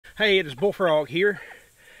Hey, it is Bullfrog here.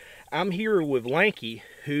 I'm here with Lanky,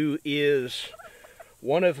 who is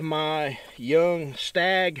one of my young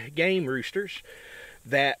stag game roosters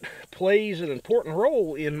that plays an important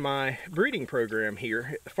role in my breeding program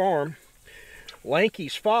here at the farm.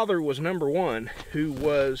 Lanky's father was number one, who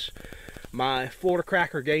was my Florida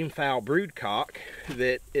Cracker gamefowl broodcock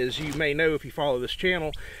that, as you may know if you follow this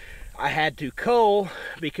channel, I had to cull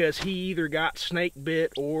because he either got snake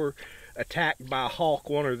bit or attacked by a hawk,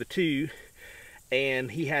 one or the two,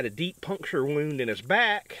 and he had a deep puncture wound in his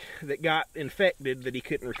back that got infected that he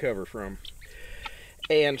couldn't recover from.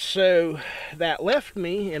 And so that left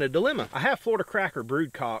me in a dilemma. I have Florida Cracker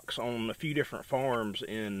broodcocks on a few different farms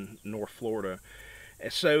in North Florida,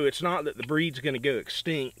 and so it's not that the breed's going to go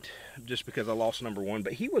extinct just because I lost number one,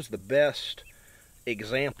 but he was the best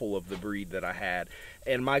example of the breed that I had.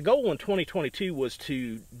 And my goal in 2022 was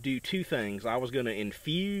to do two things. I was going to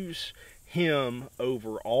infuse him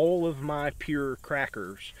over all of my pure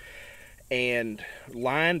crackers and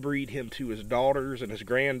line breed him to his daughters and his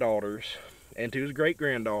granddaughters and to his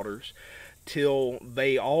great-granddaughters till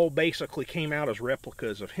they all basically came out as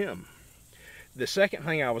replicas of him. The second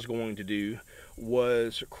thing I was going to do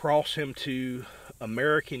was cross him to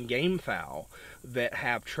American gamefowl that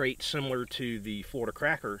have traits similar to the Florida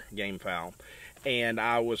Cracker gamefowl, and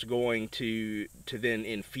I was going to then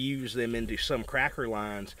infuse them into some cracker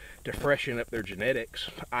lines to freshen up their genetics.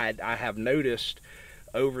 I have noticed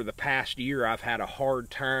over the past year I've had a hard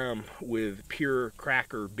time with pure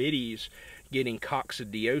cracker biddies getting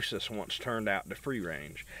coccidiosis once turned out to free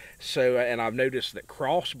range. So, and I've noticed that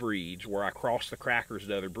crossbreeds, where I cross the crackers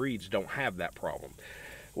to other breeds, don't have that problem.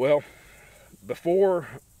 Well, before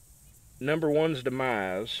number one's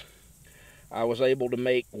demise, I was able to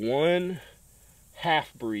make one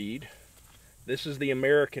half-breed. This is the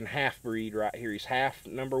American half-breed right here. He's half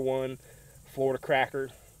number one Florida Cracker,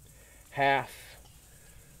 half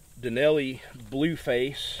Denali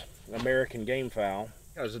Blueface American gamefowl.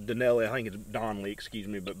 That was a Denali, I think it's Donnelly, excuse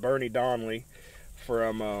me, but Bernie Donnelly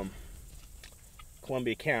from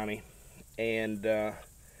Columbia County. And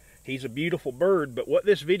he's a beautiful bird, but what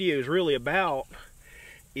this video is really about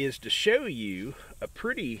is to show you a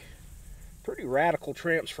pretty radical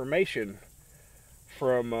transformation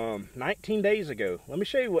from 19 days ago. Let me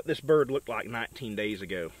show you what this bird looked like 19 days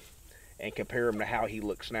ago and compare him to how he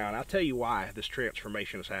looks now. And I'll tell you why this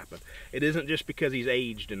transformation has happened. It isn't just because he's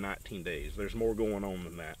aged in 19 days. There's more going on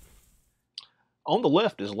than that. On the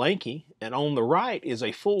left is Lanky, and on the right is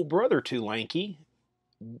a full brother to Lanky,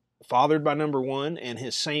 fathered by number one and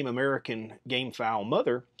his same American gamefowl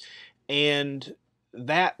mother. And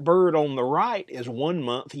that bird on the right is 1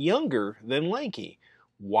 month younger than Lanky.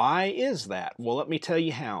 Why is that? Well, let me tell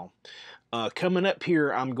you how. Coming up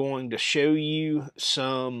here, I'm going to show you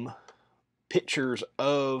some pictures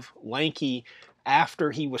of Lanky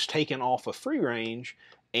after he was taken off of free range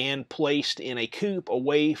and placed in a coop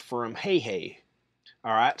away from hay.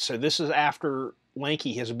 All right, so this is after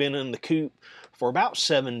Lanky has been in the coop for about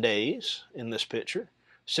 7 days in this picture,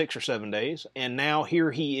 6 or 7 days, and now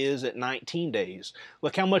here he is at 19 days.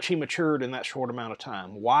 Look how much he matured in that short amount of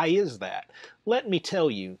time. Why is that? Let me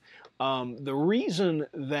tell you. The reason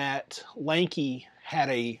that Lanky had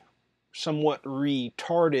a somewhat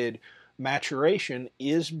retarded maturation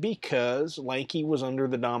is because Lanky was under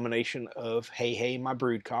the domination of Hey, my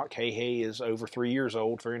broodcock. Hey is over 3 years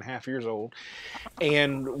old, 3.5 years old.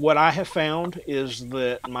 And what I have found is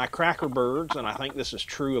that my cracker birds, and I think this is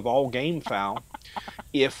true of all gamefowl,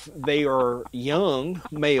 if they are young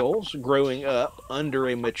males growing up under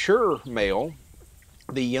a mature male,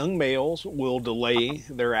 the young males will delay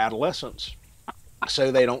their adolescence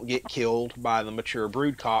so they don't get killed by the mature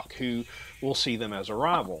broodcock, who will see them as a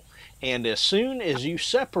rival. And as soon as you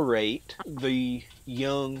separate the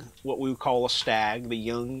young, what we would call a stag, the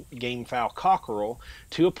young gamefowl cockerel,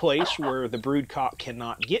 to a place where the broodcock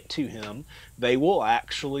cannot get to him, they will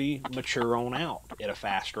actually mature on out at a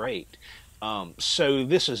fast rate. So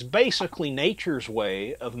this is basically nature's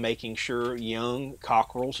way of making sure young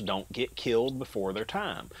cockerels don't get killed before their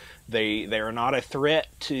time. They are not a threat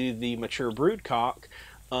to the mature broodcock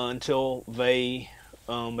until they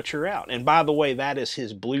mature out. And by the way, that is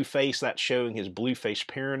his blue face. That's showing his blue face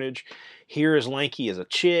parentage. Here is Lanky as a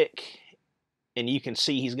chick, and you can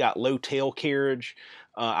see he's got low tail carriage.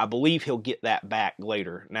 I believe he'll get that back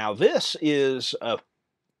later. Now this is a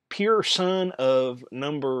pure son of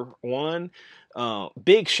number one.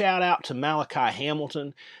 Big shout out to Malakai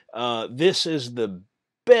Hamilton. This is the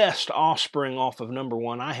best offspring off of number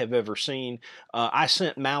one I have ever seen. I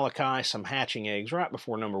sent Malakai some hatching eggs right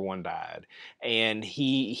before number one died, and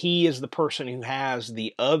he is the person who has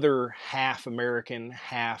the other half American,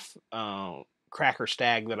 half cracker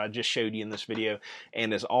stag that I just showed you in this video,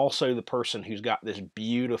 and is also the person who's got this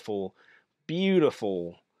beautiful,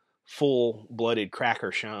 beautiful full-blooded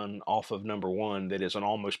cracker shun off of number one that is an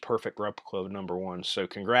almost perfect replica of number one. So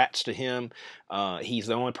congrats to him. He's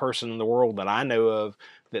the only person in the world that I know of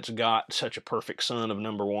that's got such a perfect son of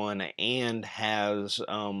number one and has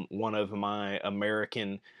one of my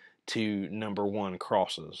American to number one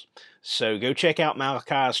crosses. So go check out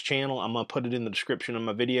Malakai's channel. I'm gonna put it in the description of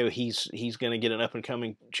my video. He's gonna get an up and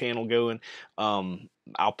coming channel going.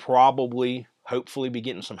 I'll probably hopefully be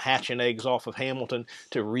getting some hatching eggs off of Hamilton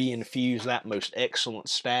to reinfuse that most excellent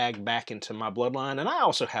stag back into my bloodline. And I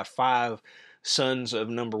also have 5 sons of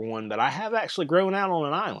number one that I have actually grown out on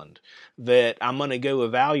an island that I'm going to go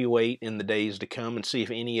evaluate in the days to come and see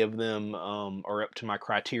if any of them are up to my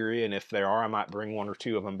criteria, and if they are, I might bring 1 or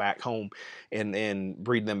 2 of them back home and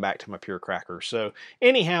breed them back to my pure crackers. So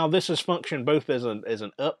anyhow, this has functioned both as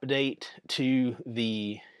an update to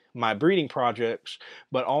my breeding projects,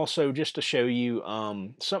 but also just to show you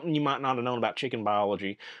something you might not have known about chicken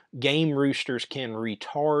biology. Game roosters can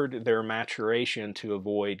retard their maturation to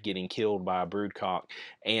avoid getting killed by a broodcock.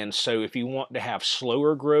 And so if you want to have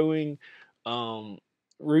slower growing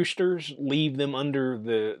roosters, leave them under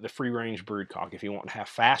the free-range broodcock. If you want to have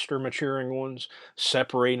faster maturing ones,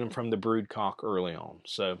 separate them from the broodcock early on.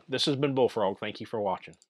 So this has been Bullfrog. Thank you for watching.